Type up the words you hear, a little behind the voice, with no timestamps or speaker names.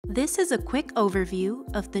This is a quick overview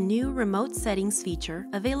of the new remote settings feature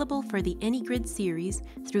available for the AnyGrid series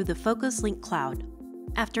through the PhocosLink Cloud.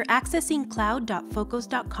 After accessing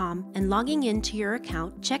cloud.phocos.com and logging into your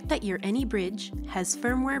account, check that your AnyBridge has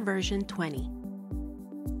firmware version 20.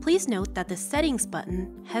 Please note that the Settings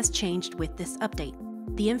button has changed with this update.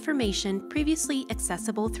 The information previously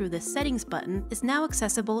accessible through the Settings button is now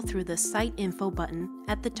accessible through the Site Info button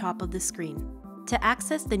at the top of the screen. To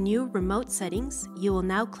access the new remote settings, you will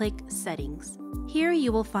now click Settings. Here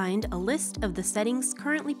you will find a list of the settings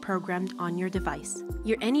currently programmed on your device.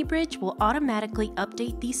 Your AnyBridge will automatically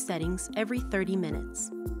update these settings every 30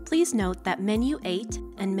 minutes. Please note that Menu 8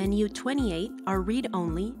 and Menu 28 are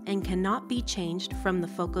read-only and cannot be changed from the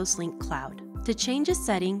PhocosLink Cloud. To change a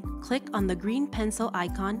setting, click on the green pencil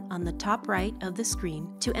icon on the top right of the screen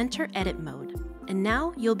to enter Edit mode. And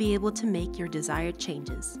now you'll be able to make your desired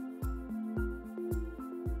changes.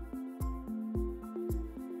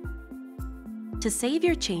 To save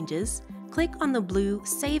your changes, click on the blue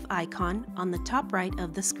Save icon on the top right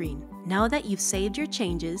of the screen. Now that you've saved your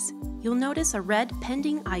changes, you'll notice a red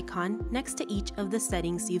pending icon next to each of the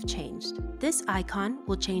settings you've changed. This icon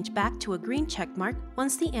will change back to a green checkmark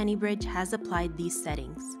once the AnyBridge has applied these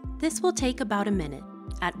settings. This will take about a minute,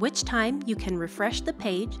 at which time you can refresh the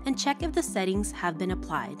page and check if the settings have been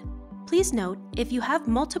applied. Please note, if you have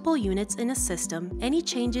multiple units in a system, any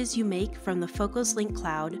changes you make from the PhocosLink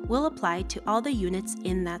Cloud will apply to all the units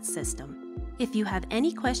in that system. If you have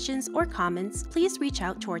any questions or comments, please reach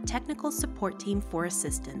out to our technical support team for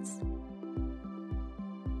assistance.